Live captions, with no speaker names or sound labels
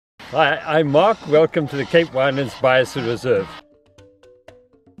Hi, I'm Mark. Welcome to the Cape Winelands Biosphere Reserve.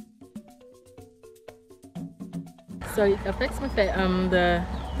 So it affects the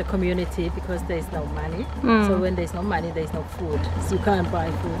community because there's no money. So when there's no money, there's no food. So you can't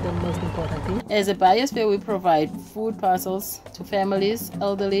buy food, the most important thing. As a biosphere, we provide food parcels to families,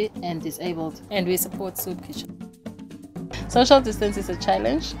 elderly and disabled. And we support soup kitchen. Social distance is a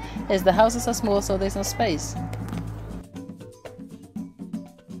challenge as the houses are small, so there's no space.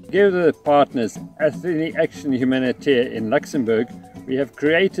 Together with partners Athénée Action Humanitaire in Luxembourg, we have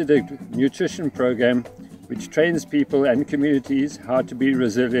created a nutrition program which trains people and communities how to be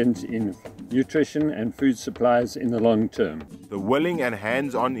resilient in nutrition and food supplies in the long term. The willing and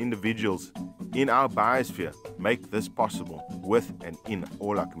hands-on individuals in our biosphere make this possible with and in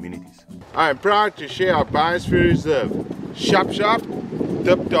all our communities. I am proud to share our Biosphere Reserve. Shap shap,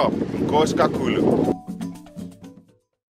 tip top, Nkosi kakhulu.